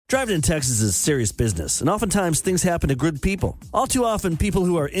Driving in Texas is serious business, and oftentimes things happen to good people. All too often, people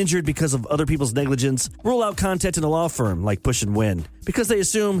who are injured because of other people's negligence rule out contacting a law firm like Push and Win because they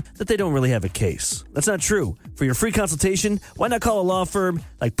assume that they don't really have a case. That's not true. For your free consultation, why not call a law firm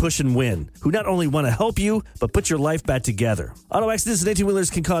like Push and Win, who not only want to help you, but put your life back together. Auto accidents and 18-wheelers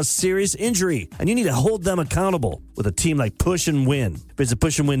can cause serious injury, and you need to hold them accountable with a team like Push and Win. Visit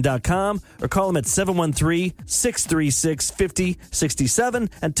pushandwin.com or call them at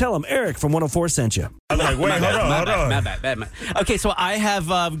 713-636-5067 and tell them Eric from 104 sent you. I'm like, wait, hold on. My bad. Okay, so I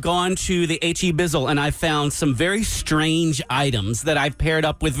have gone to the H.E. Bizzle, and I found some very strange items that I've paired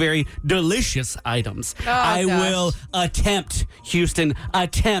up with very delicious items. I will attempt, Houston,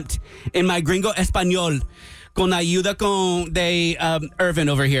 in my gringo español, con ayuda de Irvin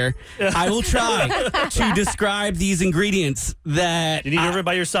over here. I will try to describe these ingredients that... You need Irvin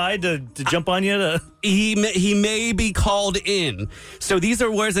by your side to jump on you? He may be called in. So these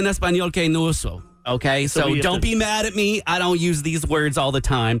are words in español que no uso. Okay, so don't be mad at me. I don't use these words all the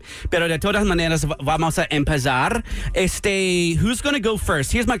time. Pero de todas maneras, vamos a empezar. Who's going to go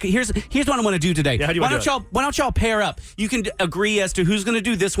first? Here's what I want to do today. Yeah, why don't y'all pair up? You can agree as to who's going to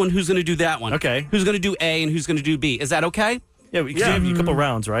do this one, who's going to do that one. Okay. Who's going to do A and who's going to do B. Is that okay? Yeah, we have a couple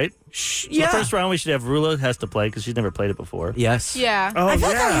rounds, right? So the first round we should have Rula has to play because she's never played it before. Yes. Yeah. I feel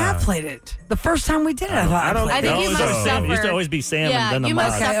like I have played it. The first time we did it, I think you must suffer. It used to always be Sam and then the you mod.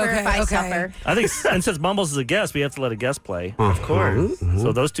 must suffer if I suffer. I think, and since Mumbles is a guest, we have to let a guest play. Of course.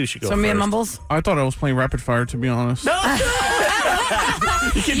 So those two should go So first. me and Mumbles? I thought I was playing rapid fire, to be honest. You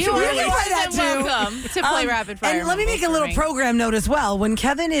are really more that than welcome to play rapid fire. And let me make a little program note as well. When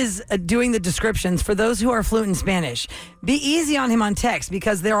Kevin is doing the descriptions, for those who are fluent in Spanish, be easy on him on text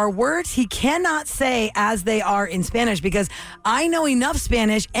because there are words he cannot say as they are in Spanish because I know enough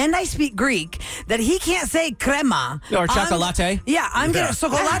Spanish and I speak Greek that he can't say crema. Or chocolate. I'm going to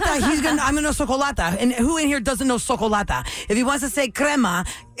socolata. I'm going to socolata. And who in here doesn't know socolata? If he wants to say crema,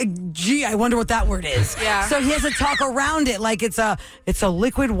 gee, I wonder what that word is. Yeah. So he has to talk around it like it's a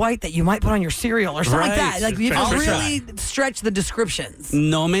liquid white that you might put on your cereal or something like that. Like you have to really stretch the descriptions.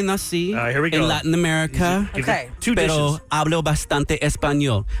 No me nací here we go. en Latin America. Okay. Two Pero dishes. hablo bastante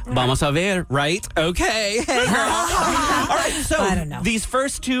español. Vamos a ver, right? Okay. Hey, girl. All right, so I don't know. these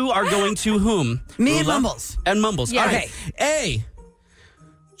first two are going to whom? Me and Rula? Mumbles. And Mumbles. Yeah. All right. A.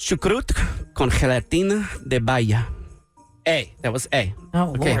 Chucrut con gelatina de baya. A. That was A.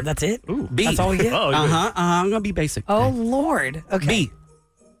 Oh, Okay. Lord, that's it? B. That's all we get? I'm going to be basic. Oh, Lord. Okay. B.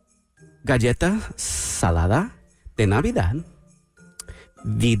 Galleta salada de Navidad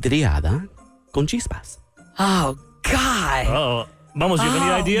vidriada con chispas. Oh, God. Oh, Mumbles, you have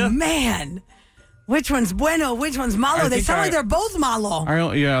any idea? Man. Which one's Beuno? Which one's Malo? I They think sound like they're both Malo. I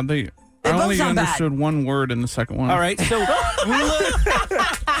only both sound bad. understood one word in the second one. All right, so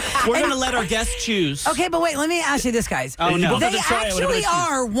we're going to let our guests choose. Okay, but wait, let me ask you this, guys. Oh, no. They have to try it, whatever actually they choose.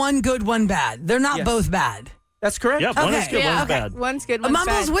 are one good, one bad. They're not Yes. both bad. That's correct. Yeah, one is Okay. good, Yeah, one's okay. bad. One's good, one's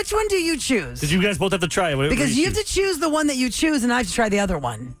Mumbles, bad. which one do you choose? Did you guys both have to try it? Because you have to choose the one that you choose, and I have to try the other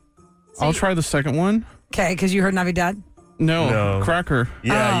one. I'll try the second one. Okay, because you heard Navidad? No, cracker.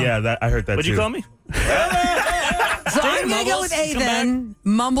 Yeah, I heard that What'd too. you call me? So I'm going to go with A Come then.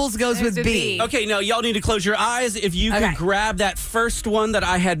 Mumbles goes with with B. B. Okay, now y'all need to close your eyes. If you could Okay. grab that first one that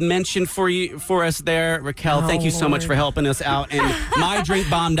I had mentioned for us there, Raquel. Thank you so much Lord. for helping us out. And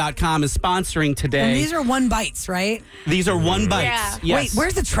MyDrinkBomb.com is sponsoring today. And these are one bites, right? These are one bites. Yeah. Yes. Wait,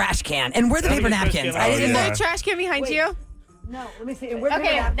 where's the trash can? And where are the paper napkins? I Is didn't there know. a trash can behind you? No, let me see. Where's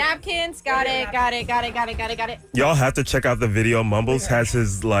Okay, napkins. Got it. Y'all have to check out the video. Mumbles has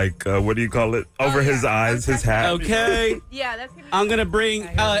his, what do you call it? Over his eyes, his hat. Okay. Yeah, that's gonna be I'm gonna bring.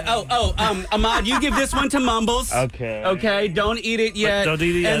 Ahmad, you give this one to Mumbles. Okay. Okay. Don't eat it yet. Don't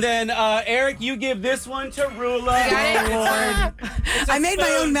eat it yet. And then Eric, you give this one to Rula. got it. I made my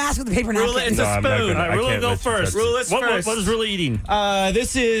own mask with the paper Rula, napkins. it's a I'm not spoon. gonna- All right, I Rula, can't go let you first. touch Rula's first. What is Rula eating?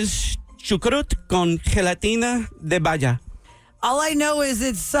 This is chucrut con gelatina de baya. All I know is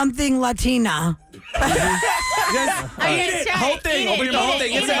it's something Latina. I'm gonna try Whole it. thing. Eat Open it, the whole eat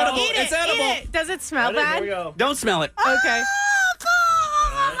thing. it, It's eat it, edible. eat It's it, edible. eat it. Does it smell There bad? we go. Don't smell it. Okay.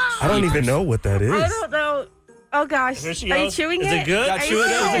 I don't even know what that is. I don't know. Oh gosh. Here she Are you goes. chewing Is it? it good? Are Chew you it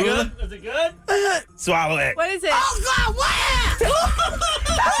chewing out. it? Rula. Is it good? Swallow it. What is it? Oh,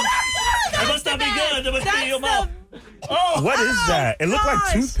 God, It must not be good. It must be your mouth. What is that? It looked like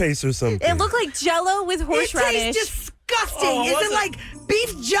gosh. toothpaste or something. It looked like Jello with It horseradish. tastes disgusting. Oh, is what's it it? like beef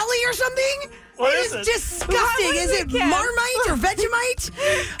jelly or something? What It is disgusting. Is it Marmite or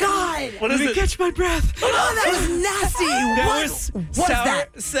Vegemite? God. What is Let me it? catch my breath. Oh, that was nasty. What is that?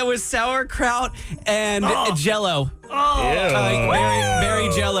 There was sauerkraut and Jello. Oh. Berry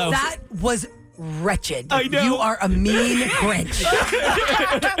Jello. That was wretched. I know. You are a mean Grinch.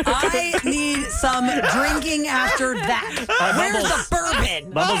 I need some drinking after that. Where's the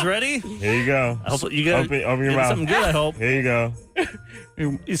bourbon? Bubbles ready? Here you go. I hope you got Open your mouth. something good, I hope. Here you go.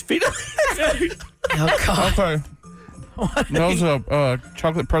 His feet. Oh, God. Okay. That was a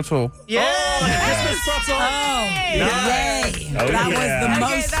chocolate pretzel. Christmas pretzel. Oh, yay. Oh, That was yeah. the Okay,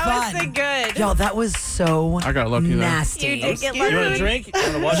 most that fun. was the good. Yo, that was so I got lucky there. nasty. You did get You want a lucky. drink? You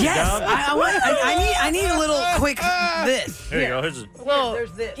want to wash Yes, it down? I need a little quick this. Here you go. Here's a, Well,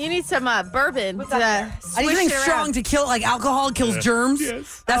 There's this. you need some bourbon to I need swish something it strong around. to kill, like alcohol kills germs.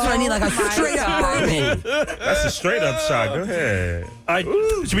 That's what I need, like a Oh my straight up God. bourbon. That's a straight up shot. Go ahead. all right,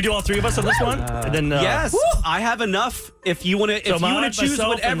 should we do all three of us on this one? And then Yes, I have enough. If you want to, So Ahmad, choose myself,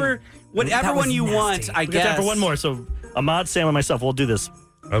 whatever That was one you want, nasty. I we got guess. time for one more. So Ahmad, Sam, and myself, we'll do this.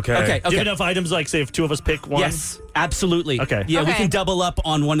 Okay. Okay. Do you have enough items? Like, say, if two of us pick one. Yes, absolutely. Okay. Yeah, we Okay. can double up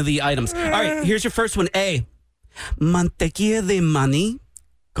on one of the items. All right, here's your first one. A. Mantequilla de maní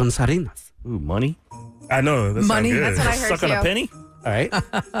con sardinas. Ooh, money. I know. That Money. Good. That's what I heard Suck on a too. penny. All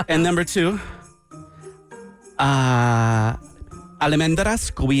right. And number 2.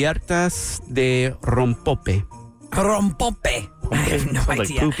 Almendras cubiertas de rompope. Rompope. I have no Sounds like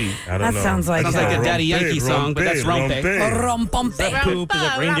idea. poopy. I don't That know. sounds like Sounds like a Daddy Yankee song, but that's rompe. Rompompe. Poop is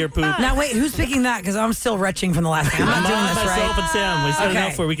like reindeer poop. Now wait, who's picking that? Because I'm still retching from the last time. I'm not doing Ahmad, this myself, right. and Sam. We said Okay.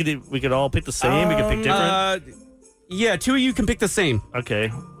 enough where we could all pick the same. We could pick different. Yeah, 2 of you can pick the same. Okay.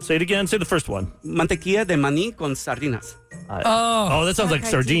 Say it again. Say the first one. Mantequilla de maní con sardinas. Oh, that sounds like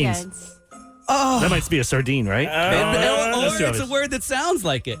sardines. That might be a sardine, right? Or let's do it's it. a word that sounds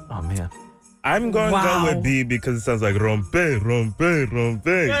like it. Oh man. I'm going to Wow. go with B because it sounds like rompe, rompe,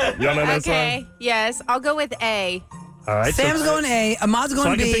 rompe. Y'all know that Okay, yes. I'll go with A. All right. Sam's going A. Ahmad's So going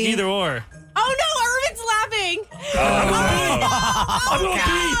I can B. pick either or. Oh no, Irvin's laughing. I'm going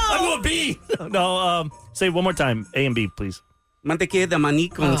B. I'm going B. No. Say it one more time. A and B, please. Mantequilla de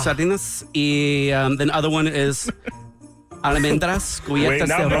maní con sardinas. Y then other one is almendras Wait, cubiertas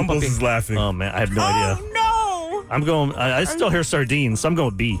now de Mumbles rompope. is laughing. Oh man, I have no idea. Oh I'm going. I still hear sardines, so I'm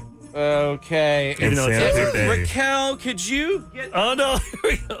going B. Okay. And Even though Sam it's picked A. Raquel, could you get... Oh no. Here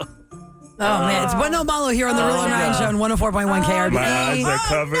we go. Oh man, it's Beuno Malo here on the Real Ryan Show on 104.1 KRBE. My eyes are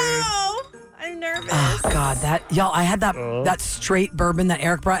covered. no, I'm nervous. Oh God, that I had that straight bourbon that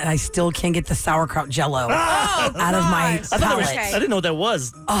Eric brought, and I still can't get the sauerkraut Jello out of my I thought that was, palate. I didn't know what that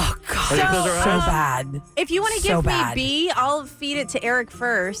was. Oh God, So- so bad. If you want to So give bad. me B, I'll feed it to Eric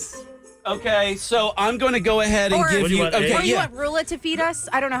first. Okay, so I'm going to go ahead and Or- give What do you you... want, Okay, A? Or you yeah. want Rula to feed us?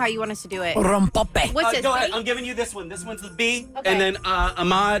 I don't know how you want us to do it. Rompope. What's this? Go ahead. B? I'm giving you this one. This one's the B. Okay. And then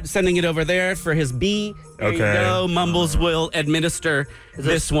Ahmad sending it over there for his B. There you Okay. go. Mumbles will administer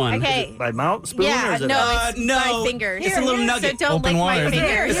this one. Okay. By mouth spoon or Yeah, is it? no, it's no, my fingers. it's a little nugget. So don't Open lick wide. my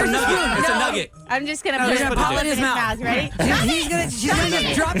fingers. It's a nugget. It's a nugget. I'm just gonna No, put you're it gonna pop it in his mouth. Ready? She's gonna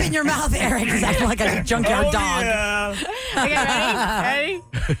just drop it in your mouth, Eric. He's acting like a junkyard Oh, dog. yeah. Okay,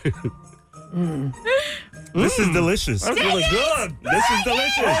 ready? This is delicious. That's really good. This is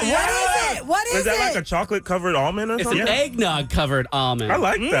delicious. What is it? What Is is that it? like a chocolate covered almond or It's something? an eggnog covered almond. I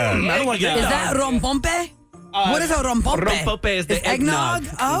like that. I don't like Eggnog. Is that rompompe? What is a rompompe? Rompope is the It's eggnog.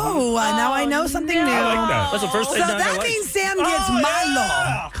 Oh, now I know something new. I like that. That's the first So eggnog I that like. means Sam gets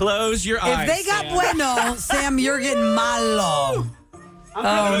malo. Close your eyes. If they got Sam. bueno, Sam, you're getting malo.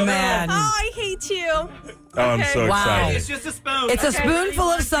 Oh man. Oh, I hate you. Oh, I'm so Wow. excited. It's just a spoon. It's a spoonful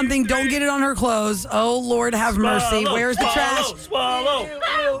of something. Don't get it on her clothes. Oh Lord, have mercy. Swallow, Where's the trash? Swallow.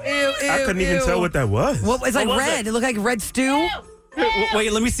 I couldn't even tell what that was. What? It's like What was red. it? It looked like red stew.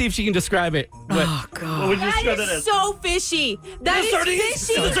 Wait, let me see if she can describe it. What? Oh God. What would you describe That that is as? so fishy. That is sardines?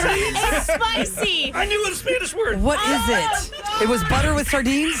 fishy. Is it sardines? It's spicy. I knew it was a Spanish word. What is it? It was butter with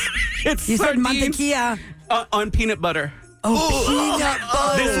sardines. It's You said sardines mantequilla. on peanut butter. Oh, peanut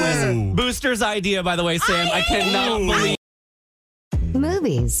butter. This was Ooh. Booster's idea, by the way, Sam. I cannot believe.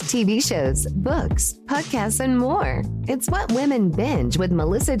 Movies, TV shows, books, podcasts, and more. It's What Women Binge with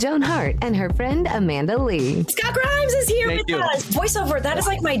Melissa Joan Hart and her friend Amanda Lee. Scott Grimes is here Thank with you. us. Voiceover, that is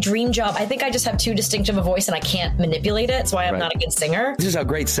like my dream job. I think I just have too distinctive a voice and I can't manipulate it. That's why I'm not a good singer. This is how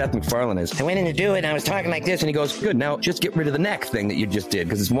great Seth MacFarlane is. I went in to do it, and I was talking like this, and he goes, good, now just get rid of the neck thing that you just did,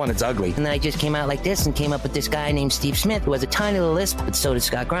 because it's ugly. And then I just came out like this and came up with this guy named Steve Smith who has a tiny little lisp, but so does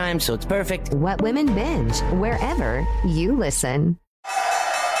Scott Grimes, so it's perfect. What Women Binge, wherever you listen.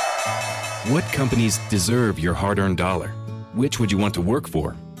 What companies deserve your hard-earned dollar? Which would you want to work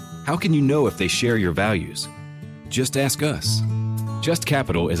for? How can you know if they share your values? Just ask us. Just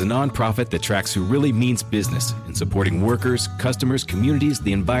Capital is a nonprofit that tracks who really means business in supporting workers, customers, communities,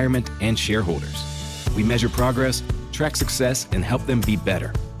 the environment, and shareholders. We measure progress, track success, and help them be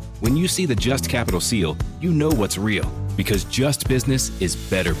better. When you see the Just Capital seal, you know what's real, because just business is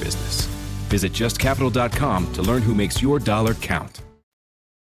better business. Visit justcapital.com to learn who makes your dollar count.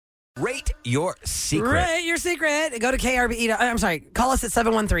 Rate your secret. Rate your secret. Go to KRBE. I'm sorry. Call us at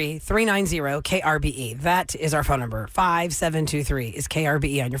 713-390-KRBE. That is our phone number. 5723 is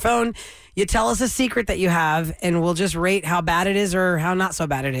KRBE on your phone. You tell us a secret that you have, and we'll just rate how bad it is or how not so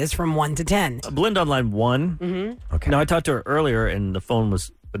bad it is from 1 to 10. Belinda on line 1. Mm-hmm. Okay. Now, I talked to her earlier, and the phone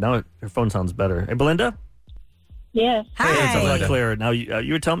was, but now her phone sounds better. Hey, Belinda? Yes. Hi. Hey, it's a lot clearer. Now,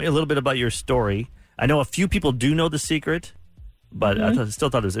 you were telling me a little bit about your story. I know a few people do know the secret, but I still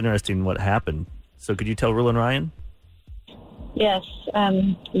thought it was interesting what happened. So could you tell Rula and Ryan? Yes.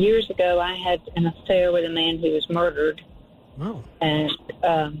 Years ago, I had an affair with a man who was murdered. Oh. And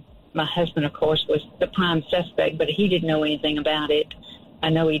my husband, of course, was the prime suspect, but he didn't know anything about it. I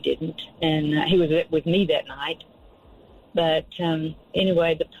know he didn't. And he was with me that night. But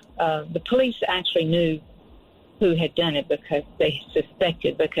anyway, the police actually knew who had done it because they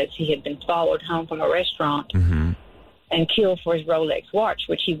suspected because he had been followed home from a restaurant. Mm-hmm. And killed for his Rolex watch,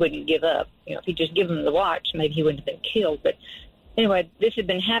 which he wouldn't give up. You know, if he'd just given him the watch, maybe he wouldn't have been killed. But anyway, this had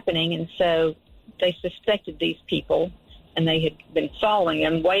been happening, and so they suspected these people, and they had been following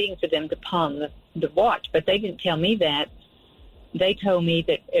them, waiting for them to pawn the watch. But they didn't tell me that. They told me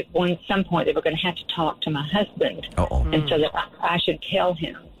that at some point they were going to have to talk to my husband, and so that I should tell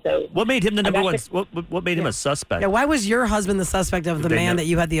him. So what made him the number one? What made him a suspect? Yeah, why was your husband the suspect of the man that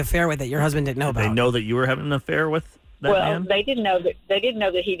you had the affair with that your husband didn't know about? They know that you were having an affair with that man? They didn't know that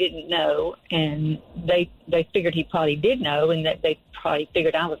he didn't know, and they figured he probably did know, and that they probably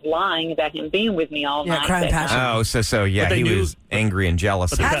figured I was lying about him being with me all night. Crime passion. Oh, so he was angry and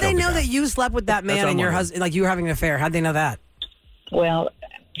jealous. How'd they know that you slept with that man and your husband, like you were having an affair? How'd they know that? Well,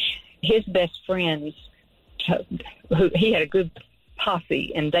 his best friends, he had a good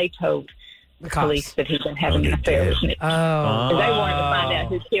posse, and they told the police that he'd been having an affair with me. Oh. They wanted to find out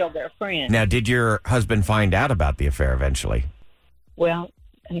who killed their friend. Now, did your husband find out about the affair eventually? Well,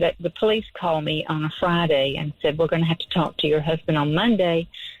 the police called me on a Friday and said, we're going to have to talk to your husband on Monday,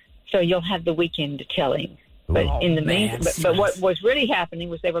 so you'll have the weekend to tell him. But in the meantime, but what was really happening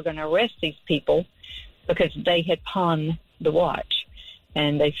was they were going to arrest these people because they had pawned the watch,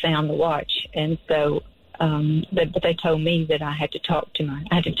 and they found the watch. And so but they told me that I had to talk to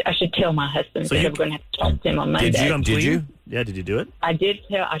I should tell my husband that I'm going to have to talk to him on Monday. Did you? Yeah, did you do it? I did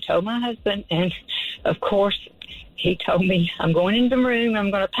I told my husband, and of course, he told me, I'm going into the room,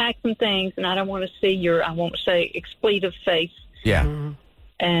 I'm going to pack some things, and I don't want to see I won't say expletive face. Yeah. Mm-hmm.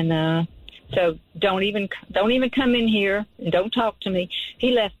 And so don't even come in here and don't talk to me.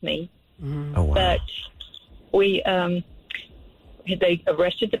 He left me. Mm-hmm. Oh, wow. But they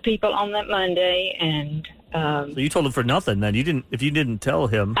arrested the people on that Monday, and so you told him for nothing. Then if you didn't tell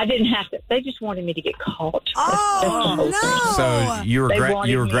him, I didn't have to. They just wanted me to get caught. No! So you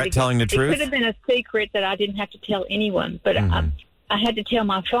regret telling the truth? It could have been a secret that I didn't have to tell anyone, but I had to tell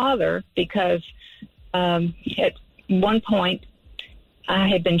my father because at one point I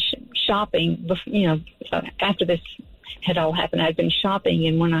had been shopping. After this had all happened, I'd been shopping,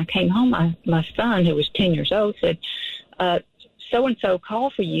 and when I came home, my son, who was 10 years old, said, so-and-so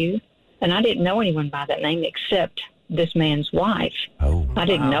called for you, and I didn't know anyone by that name except this man's wife. Oh, I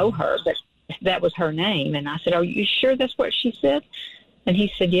didn't know her, but that was her name. And I said, are you sure that's what she said? And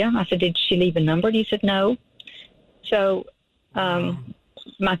he said, yeah. I said, did she leave a number? And he said, no. So my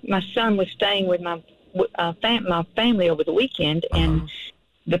son was staying with my family over the weekend, and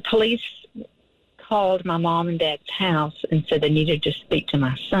the police called my mom and dad's house and said they needed to speak to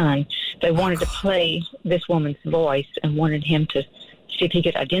my son. They wanted to play this woman's voice and wanted him to see if he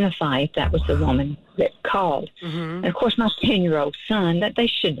could identify if that was the woman that called. Mm-hmm. And of course, my 10-year-old son, that they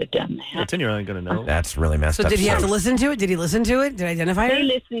shouldn't have done that. The 10-year-old ain't going to know. That's really messed up. So did he have to listen to it? Did he listen to it? Did he identify her? He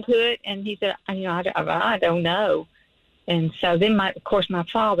listened to it, and he said, I don't know. And so then, my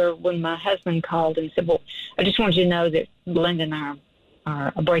father, when my husband called and said, well, I just wanted you to know that Belinda and I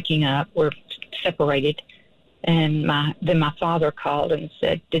are breaking up. We're separated. And then my father called and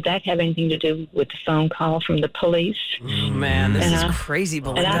said, did that have anything to do with the phone call from the police? Man, this is crazy,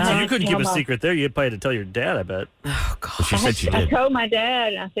 Belinda. You couldn't keep a secret there. You probably had to tell your dad, I bet. Oh, God. She said she did. I told my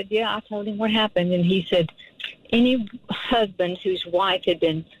dad, and I said, yeah, I told him what happened. And he said, any husband whose wife had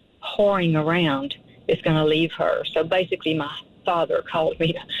been whoring around is going to leave her. So basically, my father called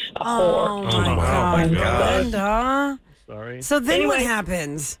me a whore. Oh, my God. God. Belinda. Sorry. So then what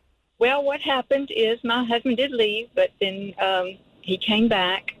happens? Well, what happened is my husband did leave, but then he came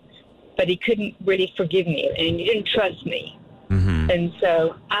back, but he couldn't really forgive me, and he didn't trust me. Mm-hmm. And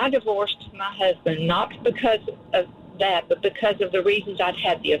so I divorced my husband, not because of that, but because of the reasons I'd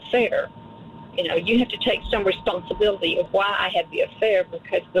had the affair. You know, you have to take some responsibility of why I had the affair,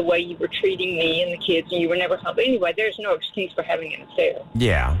 because of the way you were treating me and the kids, and you were never home. But anyway, there's no excuse for having an affair.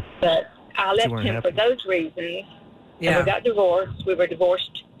 Yeah. But I left him for those reasons, and we got divorced. We were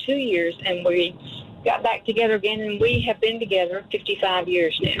divorced 2 years, and we got back together again, and we have been together 55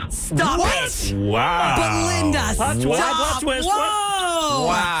 years now. Stop it! Wow. Belinda, stop! Whoa!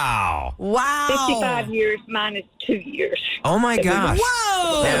 Wow. Wow. 55 years minus 2 years. Oh my gosh.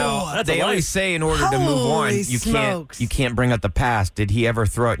 Whoa! Now, they always say in order to move on, you can't bring up the past. Did he ever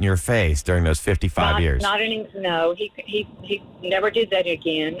throw it in your face during those 55 years? No, he never did that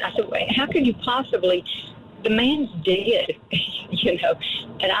again. I said, wait, how could you possibly? The man's dead, you know.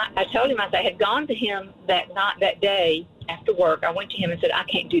 And I told him, I had gone to him that day after work. I went to him and said, I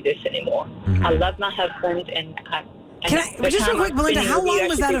can't do this anymore. Mm-hmm. I love my husband, and just real quick, Belinda, how long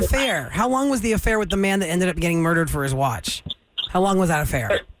was that affair? How long was the affair with the man that ended up getting murdered for his watch? How long was that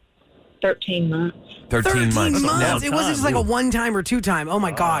affair? 13 months. 13 months. Now, it wasn't just like a one-time or two-time. Oh, my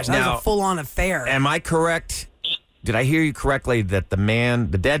gosh. That was a full-on affair. Am I correct? Did I hear you correctly that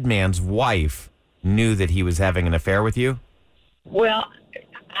the dead man's wife knew that he was having an affair with you? Well,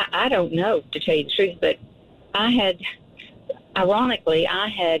 I don't know, to tell you the truth, but ironically,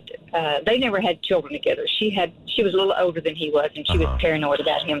 they never had children together. She was a little older than he was, and she was paranoid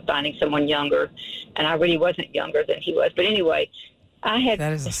about him finding someone younger, and I really wasn't younger than he was. But anyway, I had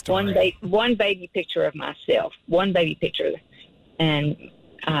one baby picture of myself, one baby picture, and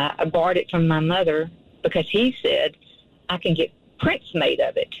I borrowed it from my mother because he said I can get prints made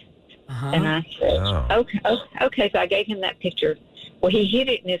of it. And I said, okay. So I gave him that picture. Well, he hid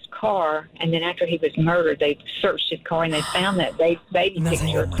it in his car, and then after he was murdered, they searched his car, and they found that baby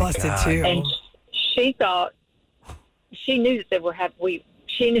picture. Busted too. And she thought, she knew that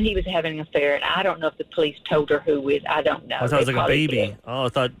she knew he was having an affair, and I don't know if the police told her who was. I don't know. I thought it was like a baby. Did. Oh, I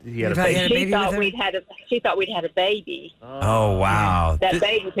thought he had a baby. She thought we'd had a baby. Oh, wow. That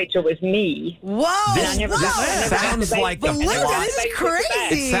baby picture was me. Whoa! This sounds like the Belinda, plot. this is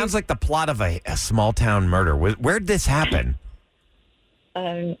crazy. It sounds like the plot of a small town murder. Where did this happen?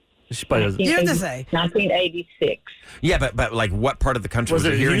 You have to say 1986. Yeah, but like what part of the country was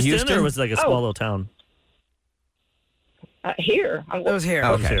it? Here Houston, in Houston, or was it like a small little town? Here. It was here.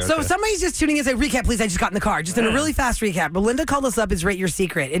 Okay. So if somebody's just tuning in, say, recap, please. I just got in the car. Just in a really fast recap. Belinda called us up. It's Rate Your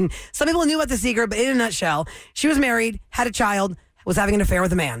Secret. And some people knew about the secret, but in a nutshell, she was married, had a child, was having an affair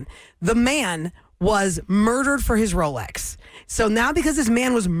with a man. The man was murdered for his Rolex. So now because this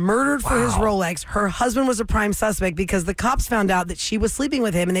man was murdered for his Rolex, her husband was a prime suspect because the cops found out that she was sleeping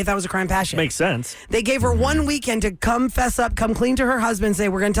with him and they thought it was a crime passion. Makes sense. They gave her 1 weekend to come fess up, come clean to her husband, say,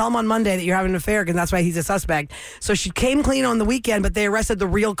 we're going to tell him on Monday that you're having an affair because that's why he's a suspect. So she came clean on the weekend, but they arrested the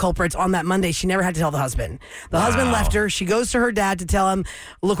real culprits on that Monday. She never had to tell the husband. The husband left her. She goes to her dad to tell him,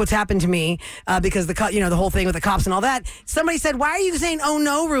 look what's happened to me, because the whole thing with the cops and all that. Somebody said, why are you saying, oh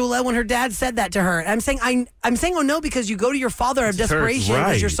no, Rula, when her dad said that to her? And I'm saying, I'm saying, oh no, because you go to your father of desperation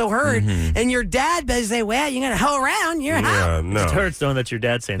because you're so hurt, and your dad better say, well, you're going to hoe around, you're out. No. It hurts knowing that your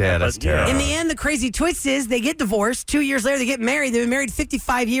dad's saying that. Yeah, that's terrible. In the end, the crazy twist is they get divorced. 2 years later, they get married. They've been married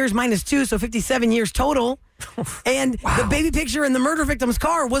 55 years minus 2, so 57 years total. And the baby picture in the murder victim's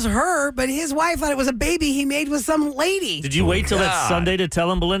car was her, but his wife thought it was a baby he made with some lady. Did you wait till that Sunday to tell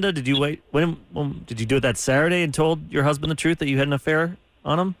him, Belinda? Did you wait? When did you do it that Saturday and told your husband the truth that you had an affair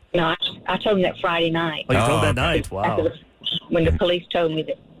on him? No, I told him that Friday night. Oh, you told that night? Wow. When the police told me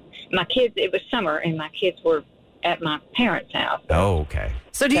that my kids, it was summer, and my kids were at my parents' house. Oh, okay.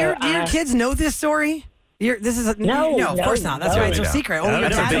 So do your kids know this story? No, of course not. That's why it's a secret. Only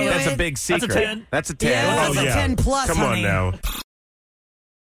that's a big secret. That's a 10. Yeah, that's a 10 plus. Come on now.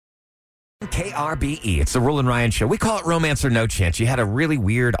 KRBE. It's the Rule and Ryan Show. We call it Romance or No Chance. You had a really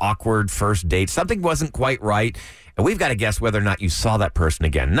weird, awkward first date. Something wasn't quite right, and we've got to guess whether or not you saw that person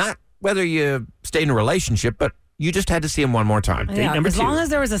again. Not whether you stayed in a relationship, but you just had to see him one more time. Yeah, Date number as 2. long as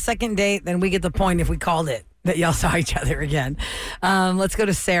there was a second date, then we get the point if we called it that y'all saw each other again. Let's go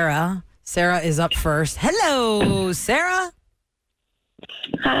to Sarah. Sarah is up first. Hello, Sarah.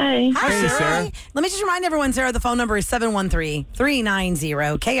 Hi. Hi, Sarah. Let me just remind everyone, Sarah, the phone number is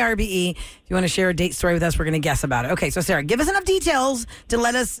 713-390-KRBE. If you want to share a date story with us, we're going to guess about it. Okay, so Sarah, give us enough details to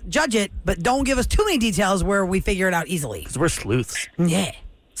let us judge it, but don't give us too many details where we figure it out easily. Because we're sleuths. Yeah.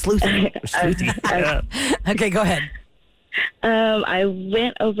 Sleuthy. Yeah. Okay, go ahead. I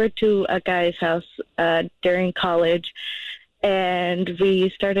went over to a guy's house during college, and we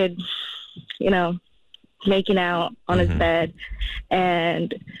started, making out on his bed.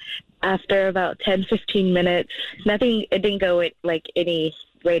 And after about 10, 15 minutes, it didn't go at like any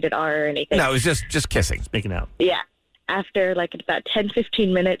rated R or anything. No, it was just kissing. Making out. Yeah. After like about 10,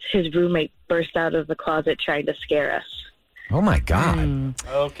 15 minutes, his roommate burst out of the closet trying to scare us. Oh, my God.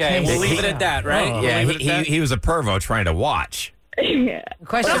 Okay, we'll leave it at that, right? Yeah, he was a pervo trying to watch. Yeah. The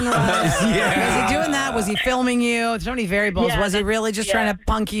question was, was he doing that? Was he filming you? There's so many variables. Yeah, was he really just trying to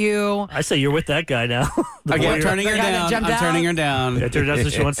punk you? I say you're with that guy now. Again, I'm turning her down. I'm turning her down. Yeah, turns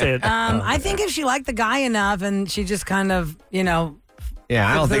out she wants to say it. I think if she liked the guy enough and she just kind of, Yeah,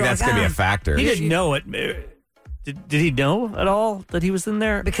 I don't think that's going to be a factor. He didn't know it. Did he know at all that he was in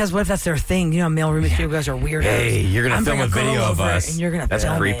there? Because what if that's their thing? Male roommates, you guys are weirdos. Hey, you're going to film a video of us. And you're gonna That's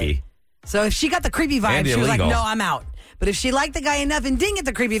film creepy. it. So if she got the creepy vibe, And she was like, illegal. no, I'm out. But if she liked the guy enough and didn't get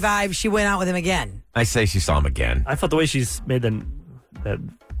the creepy vibe, she went out with him again. I say she saw him again. I thought the way she's made that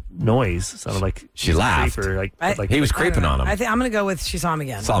noise sounded like She laughed. He was creeping on him. I'm going to go with she saw him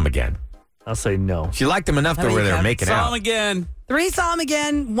again. Saw him again. I'll say no. She liked him enough to where they were making Saw out. him again. 3 saw him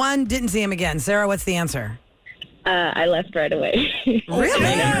again. 1 didn't see him again. Sarah, what's the answer? I left right away.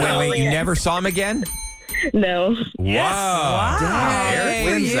 Really? Wait, you never saw him again? No. Wow. Damn. Eric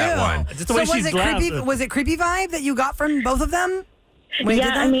wins that one. Just the way So was it creepy vibe that you got from both of them? When you did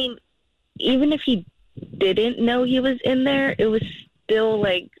Yeah, that? I mean, even if he didn't know he was in there, it was still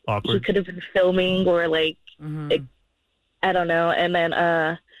like awkward. He could have been filming or like, I don't know. And then,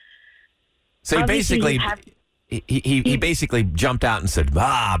 So he obviously basically, he basically jumped out and said,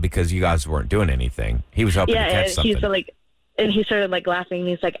 because you guys weren't doing anything. He was hoping to catch something. And he started like laughing. And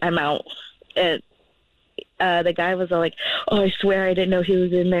he's like, "I'm out." And the guy was all like, "Oh, I swear I didn't know he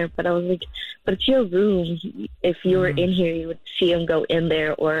was in there." But I was like, "But it's your room. If you were in here, you would see him go in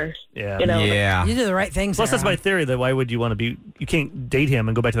there, or Yeah. You did the right thing, Sarah. Plus, that's my theory that why would you want to be? You can't date him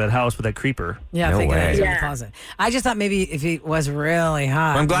and go back to that house with that creeper. Yeah, No thinking way. that he's in the Yeah. closet. I just thought maybe if he was really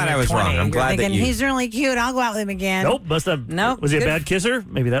hot. I'm glad when I you're was wrong. 20, I'm you're glad that thinking, you- he's really cute. I'll go out with him again. Nope, must have. Nope. Was he a Good bad kisser?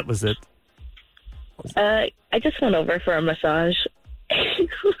 Maybe that was it. I just went over for a massage.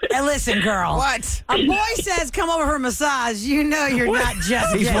 Hey, listen, girl. What? A boy says come over for a massage. You know you're not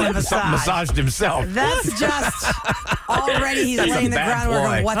just He's getting a wanting something massage. massaged himself. That's just already he's That's a laying the bad groundwork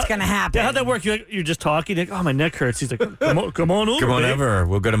boy. of what's going to happen. Yeah, how'd that work? You're just talking. Like, oh, my neck hurts. He's like, come on over. Come on babe. over.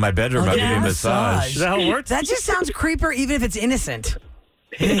 We'll go to my bedroom. I'll give you a massage. Is that how it works? That just sounds creeper, even if it's innocent.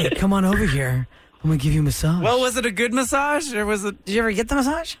 Hey, come on over here. I'm going to give you a massage. Well, was it a good massage or was it? Did you ever get the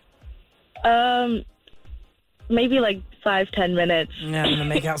massage? Maybe like 5-10 minutes. Yeah, and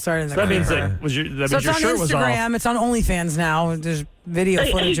the makeout started in the So that means corner. that was your that So means it's your on shirt was off. Instagram. It's on OnlyFans now. There's video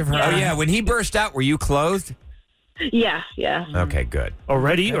footage of her. Oh, yeah. When he burst out, were you clothed? Yeah. Okay, good.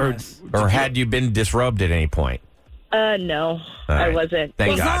 Already, or had you been disrobed at any point? No, I right. wasn't. Thank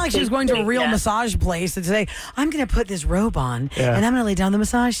Well, it's God. not like she was going to a real massage place to say, I'm going to put this robe on and I'm going to lay down the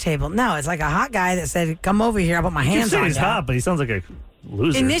massage table. No, it's like a hot guy that said, come over here. I'll put my you hands say on he's you. hot, but he sounds like a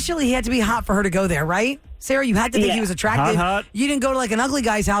loser. Initially, he had to be hot for her to go there, right? Sarah, you had to think he was attractive. Hot. You didn't go to like an ugly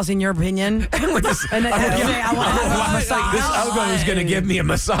guy's house, in your opinion. and then say, I want a massage. This ugly was going to give me a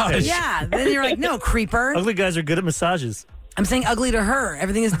massage. Yeah. Then you're like, no, creeper. Ugly guys are good at massages. I'm saying ugly to her.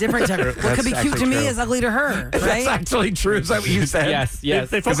 Everything is different to her. What could be cute to me is ugly to her, right? That's actually true. Is that what you said? Yes.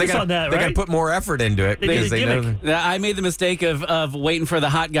 They focus on that, They got right? to put more effort into it because they know. I made the mistake of waiting for the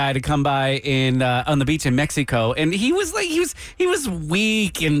hot guy to come by in on the beach in Mexico, and he was like he was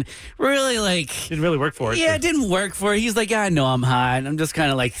weak and really like didn't really work for it. Yeah, it didn't work for it. He's like, I know I'm hot. And I'm just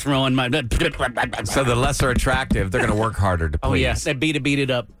kind of like throwing my. So the lesser attractive, they're going to work harder to please. Oh yeah, they beat it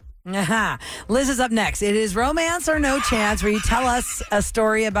up. Uh-huh. Liz is up next. It is Romance or No Chance, where you tell us a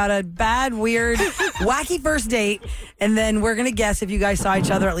story about a bad, weird, wacky first date, and then we're going to guess if you guys saw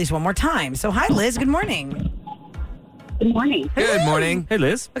each other at least one more time. So, hi, Liz. Good morning. Good morning. Good morning. Hey,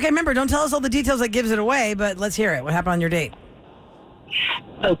 Liz. Okay, remember, don't tell us all the details that gives it away, but let's hear it. What happened on your date?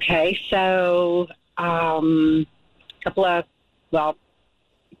 Okay, so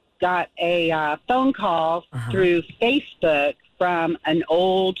got a phone call through Facebook from an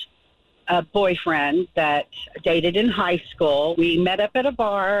old boyfriend that dated in high school. We met up at a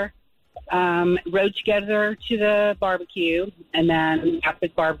bar, rode together to the barbecue, and then after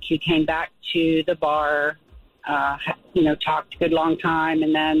the barbecue came back to the bar, talked a good long time,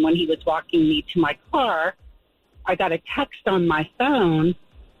 and then when he was walking me to my car, I got a text on my phone,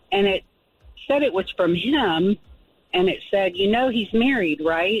 and it said it was from him, and it said, he's married,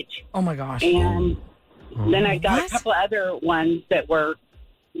 right? Oh, my gosh. And then I got a couple other ones that were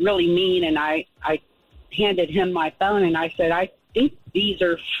really mean, and I handed him my phone, and I said, I think these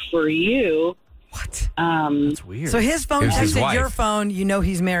are for you. What? That's weird. So his phone It was his texted wife. your phone. You know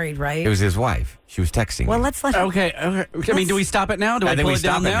he's married, right? It was his wife. She was texting Well, me. let's let. Okay. I mean, do we stop it now? Do I we think pull we it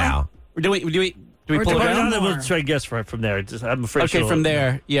down stop it now. Or do we pull it Well, down? then we'll try to guess from there. I'm afraid. Okay, from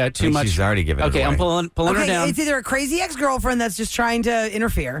there. Yeah, too think much. she's already given it Okay, I'm away. pulling her Okay, down. it's either a crazy ex-girlfriend that's just trying to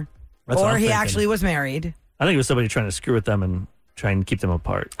interfere, That's what or I'm he thinking. actually was married. I think it was somebody trying to screw with them and try and keep them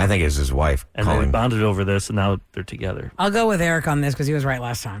apart. I think it was his wife And they calling. bonded over this, and now they're together. I'll go with Eric on this because he was right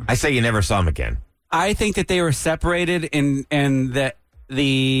last time. I say you never saw him again. I think that they were separated and that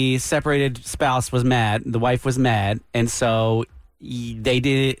the separated spouse was mad. The wife was mad, and so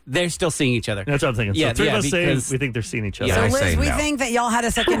they're still seeing each other. That's what I'm thinking. Yeah, So three yeah, of us say because- we think they're seeing each other. Yeah, So I Liz, say we no. think that y'all had a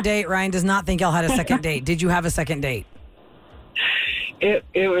second date. Ryan does not think y'all had a second date. Did you have a second date? It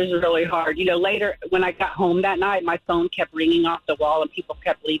was really hard. Later when I got home that night, my phone kept ringing off the wall and people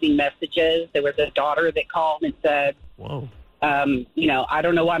kept leaving messages. There was a daughter that called and said, Whoa. I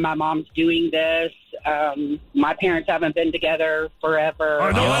don't know why my mom's doing this. My parents haven't been together forever. Oh,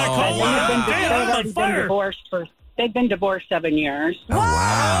 no, I called They've on fire. They've been divorced 7 years. Oh,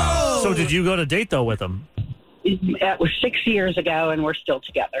 wow. So did you go to date, though, with them? It was 6 years ago, and we're still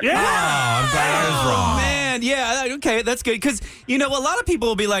together. Oh, I'm glad I was wrong. Man, yeah, okay, that's good. Because, a lot of people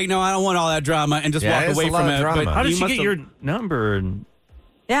will be like, no, I don't want all that drama and just Yeah, walk it's away a lot from of it. drama. But How did you she must get have- your number? And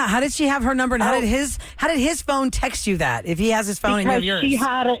Yeah, how did she have her number, and how did his phone text you that? If he has his phone and you have Because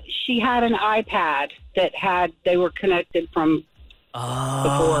yours, she had an iPad that they were connected from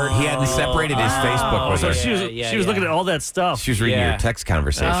before. He hadn't separated his Facebook with so her. she was looking at all that stuff. She was reading your text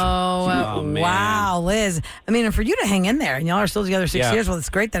conversation. Oh, man. wow, Liz. I mean, and for you to hang in there, and y'all are still together 6 Yeah. years. Well, it's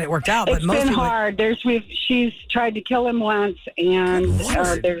great that it worked out. But It's most been people, hard. She's tried to kill him once, and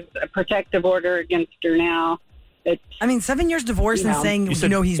there's a protective order against her now. I mean, 7 years divorce and saying You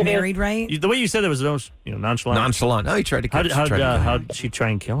said- he's married, right? The way you said it was nonchalant. Nonchalant. No, he tried to kill How did she try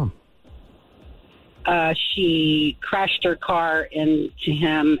and kill him? She crashed her car into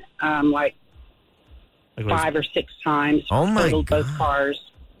him like 5 or 6 times. Oh, my totaled both cars.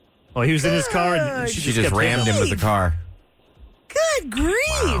 Oh, he was in his car, and She she just kept rammed hitting him with the car. Good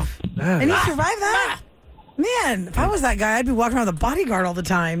grief! And you survived that? Man, if I was that guy, I'd be walking around with a bodyguard all the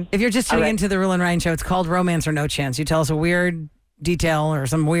time. If you're just tuning into the Real and Ryan show, it's called Romance or No Chance. You tell us a weird detail or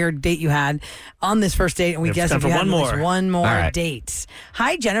some weird date you had on this first date, and we It's guess time if for you had one at least more. one more All right. date.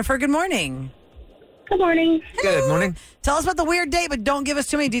 Hi, Jennifer. Good morning. Good morning. Good morning. Tell us about the weird date, but don't give us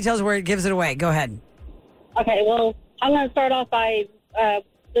too many details where it gives it away. Go ahead. Okay, well, I'm going to start off by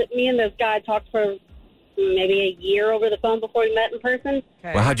me and this guy talked for maybe a year over the phone before we met in person.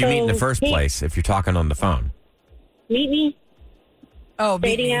 Okay. Well, how'd you meet in the So first he- place if you're talking on the phone? Meet me. Oh,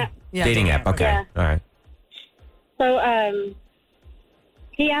 Dating app. Yeah, Dating app. Okay. Yeah. All right. So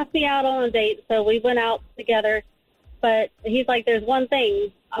he asked me out on a date, so we went out together. But he's like, there's one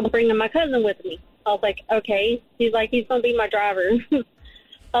thing. I'm bringing my cousin with me. I was like, okay. He's like, he's going to be my driver.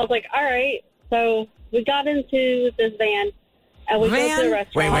 I was like, all right. So we got into this van, and we go to the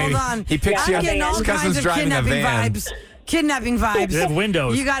restaurant. Wait. Hold on. He picks you I'm up. getting all His cousin's kinds of driving a kidnapping van. vibes. Kidnapping vibes. They have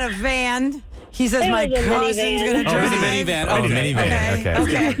windows. You got a van. He says, It my was a cousin's minivan. going to Oh, drive. it's a minivan. Oh, minivan.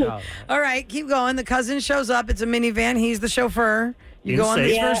 Okay. All right, keep going. The cousin shows up. It's a minivan. He's the chauffeur. You Being go on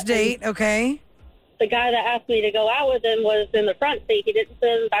this safe. first date, okay? The guy that asked me to go out with him was in the front seat. He didn't sit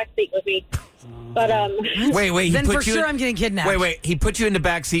in the back seat with me. But Wait. He Then put for you sure in- I'm getting kidnapped. Wait. He put you in the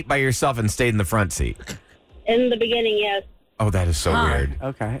back seat by yourself and stayed in the front seat. in the beginning, yes. Oh, that is so weird.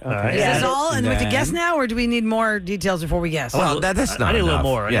 Okay. right. Is this all? And we have to Then- guess now, or do we need more details before we guess? Well, that's not I need a little enough.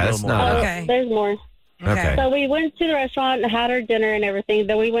 more. I need Yeah, a that's little not more. enough. Okay. There's more. Okay. So we went to the restaurant and had our dinner and everything.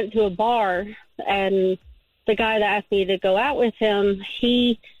 Then we went to a bar, and the guy that asked me to go out with him,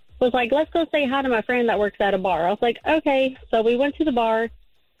 he was like, let's go say hi to my friend that works at a bar. I was like, okay. So we went to the bar,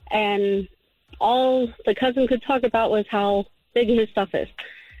 and all the cousin could talk about was how big his stuff is.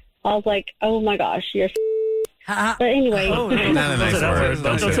 I was like, oh, my gosh, you're But anyway. Not a nice word.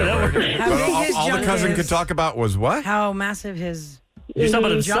 Don't say that word. How big his All the junk cousin is. could talk about was what? How massive his He's talking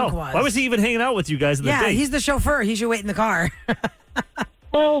about junk himself. was. Why was he even hanging out with you guys in the Yeah, date? he's the chauffeur. He should wait in the car.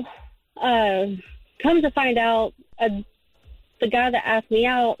 Well, come to find out, the guy that asked me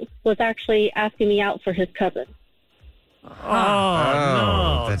out was actually asking me out for his cousin.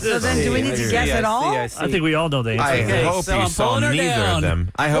 Oh, no. So then do we need to guess at all? I think we all know the answer. I hope so you I'm saw pulling her neither down. of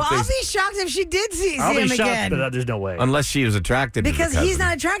them. I hope Well, I'll be shocked if she did see I'll him be shocked, again. but there's no way. unless she was attracted Because to the he's cousin.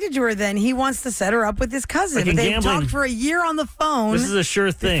 not attracted to her then. He wants to set her up with his cousin. Like in They've gambling, talked for a year on the phone This is a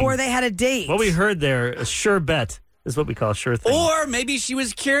sure thing. before they had a date. What we heard there, a sure bet. is what we call a sure thing. Or maybe she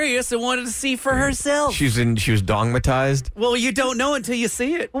was curious and wanted to see for herself. She was dogmatized. Well, you don't know until you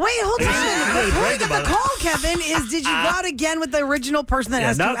see it. Wait, hold on. The point of the call, Kevin, is did you go out again with the original person that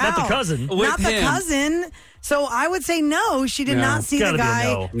asked you out? Not the cousin. Not the cousin. So I would say no. She did not see the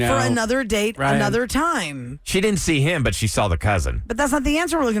guy for another date another time. She didn't see him, but she saw the cousin. But that's not the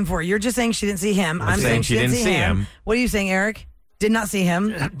answer we're looking for. You're just saying she didn't see him. I'm saying she didn't see him. What are you saying, Eric? Did not see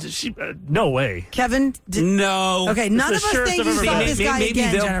him. No way. Kevin? No. Okay, none of us think you saw this guy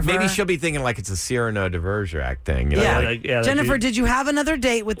again, Jennifer. Maybe she'll be thinking like it's a Cyrano de Bergerac thing. You know, yeah. Jennifer, did you have another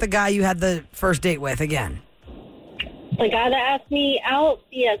date with the guy you had the first date with again? The guy that asked me out,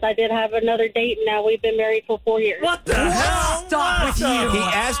 yes, I did have another date, and now we've been married for 4 years. What the hell? Stop with you. He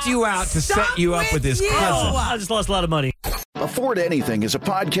asked you out to set you up with his cousin. I just lost a lot of money. Afford Anything is a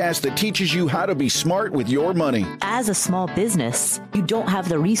podcast that teaches you how to be smart with your money. As a small business, you don't have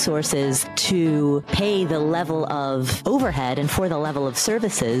the resources to pay the level of overhead and for the level of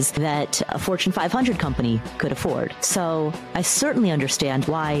services that a Fortune 500 company could afford. So I certainly understand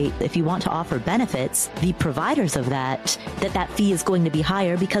why, if you want to offer benefits, the providers of that fee is going to be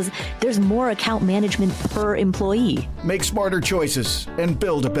higher because there's more account management per employee. Make smarter choices and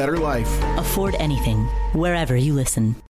build a better life. Afford Anything, wherever you listen.